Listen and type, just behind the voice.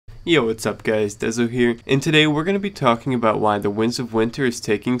Yo, what's up guys, Dezo here, and today we're going to be talking about why The Winds of Winter is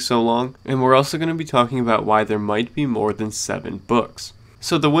taking so long, and we're also going to be talking about why there might be more than 7 books.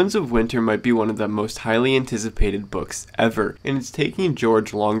 So The Winds of Winter might be one of the most highly anticipated books ever, and it's taking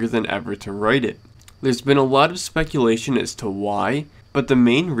George longer than ever to write it. There's been a lot of speculation as to why, but the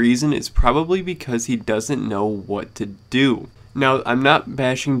main reason is probably because he doesn't know what to do. Now, I'm not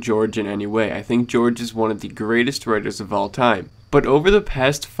bashing George in any way. I think George is one of the greatest writers of all time. But over the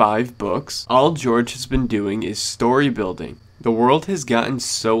past 5 books, all George has been doing is story building. The world has gotten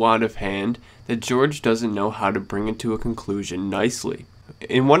so out of hand that George doesn't know how to bring it to a conclusion nicely.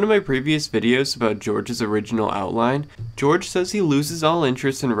 In one of my previous videos about George's original outline, George says he loses all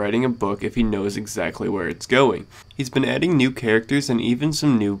interest in writing a book if he knows exactly where it's going. He's been adding new characters and even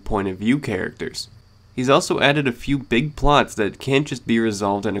some new point of view characters. He's also added a few big plots that can't just be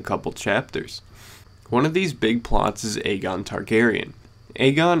resolved in a couple chapters. One of these big plots is Aegon Targaryen.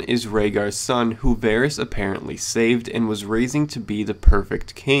 Aegon is Rhaegar's son who Varys apparently saved and was raising to be the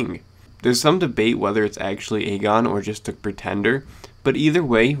perfect king. There's some debate whether it's actually Aegon or just a pretender, but either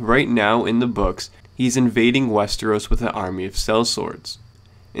way, right now in the books, he's invading Westeros with an army of sellswords.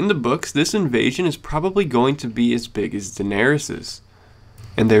 In the books, this invasion is probably going to be as big as Daenerys's,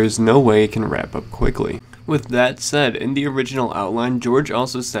 and there is no way it can wrap up quickly. With that said, in the original outline, George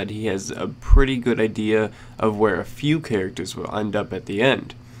also said he has a pretty good idea of where a few characters will end up at the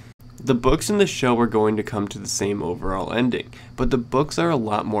end. The books and the show are going to come to the same overall ending, but the books are a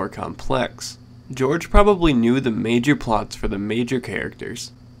lot more complex. George probably knew the major plots for the major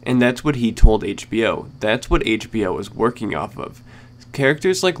characters, and that's what he told HBO. That's what HBO is working off of.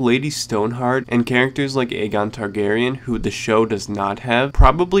 Characters like Lady Stoneheart and characters like Aegon Targaryen, who the show does not have,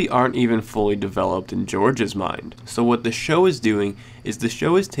 probably aren't even fully developed in George's mind. So what the show is doing is the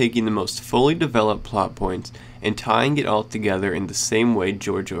show is taking the most fully developed plot points and tying it all together in the same way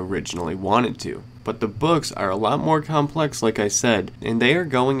George originally wanted to. But the books are a lot more complex, like I said, and they are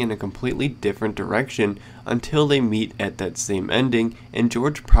going in a completely different direction until they meet at that same ending, and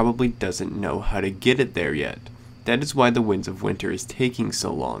George probably doesn't know how to get it there yet. That is why The Winds of Winter is taking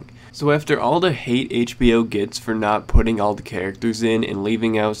so long. So after all the hate HBO gets for not putting all the characters in and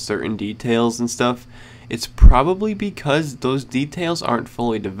leaving out certain details and stuff, it's probably because those details aren't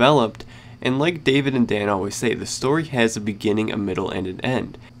fully developed, and like David and Dan always say, the story has a beginning, a middle, and an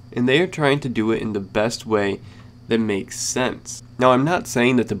end. And they are trying to do it in the best way that makes sense. Now, I'm not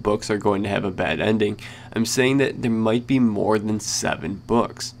saying that the books are going to have a bad ending. I'm saying that there might be more than 7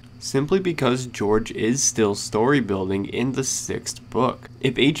 books. Simply because George is still story building in the 6th book.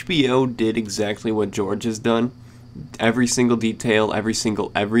 If HBO did exactly what George has done, every single detail, every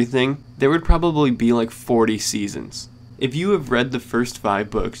single everything, there would probably be like 40 seasons. If you have read the first 5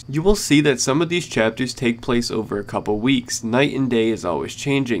 books, you will see that some of these chapters take place over a couple weeks. Night and day is always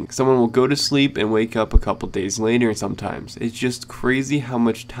changing. Someone will go to sleep and wake up a couple days later sometimes. It's just crazy how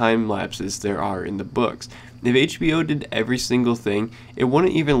much time lapses there are in the books. If HBO did every single thing, it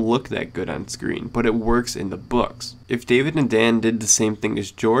wouldn't even look that good on screen, but it works in the books. If David and Dan did the same thing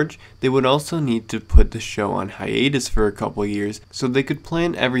as George, they would also need to put the show on hiatus for a couple years so they could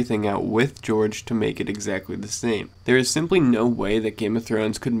plan everything out with George to make it exactly the same. There is simply no way that Game of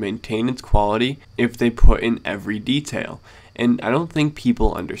Thrones could maintain its quality if they put in every detail. And I don't think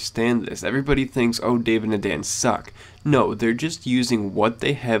people understand this. Everybody thinks, oh, David and Dan suck. No, they're just using what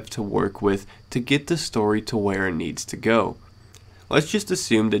they have to work with to get the story to where it needs to go. Let's just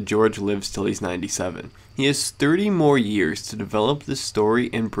assume that George lives till he's 97. He has 30 more years to develop this story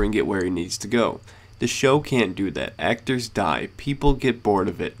and bring it where he needs to go. The show can't do that. Actors die, people get bored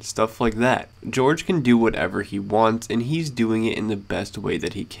of it, stuff like that. George can do whatever he wants, and he's doing it in the best way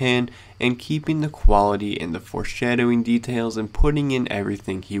that he can, and keeping the quality and the foreshadowing details and putting in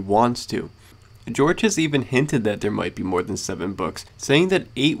everything he wants to. George has even hinted that there might be more than 7 books, saying that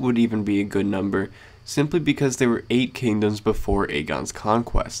 8 would even be a good number, simply because there were 8 kingdoms before Aegon's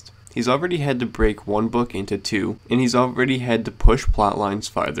conquest. He's already had to break 1 book into 2, and he's already had to push plotlines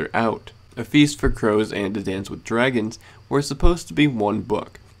farther out. A Feast for Crows and A Dance with Dragons were supposed to be 1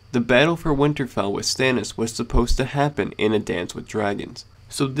 book. The battle for Winterfell with Stannis was supposed to happen in A Dance with Dragons.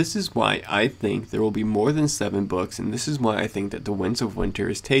 So this is why I think there will be more than 7 books, and this is why I think that The Winds of Winter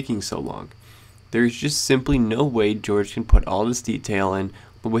is taking so long. There is just simply no way George can put all this detail in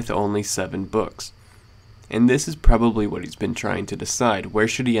with only 7 books. And this is probably what he's been trying to decide. Where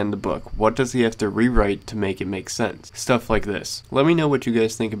should he end the book? What does he have to rewrite to make it make sense? Stuff like this. Let me know what you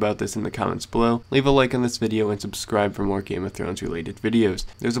guys think about this in the comments below. Leave a like on this video and subscribe for more Game of Thrones related videos.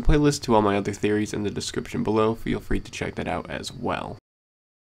 There's a playlist to all my other theories in the description below. Feel free to check that out as well.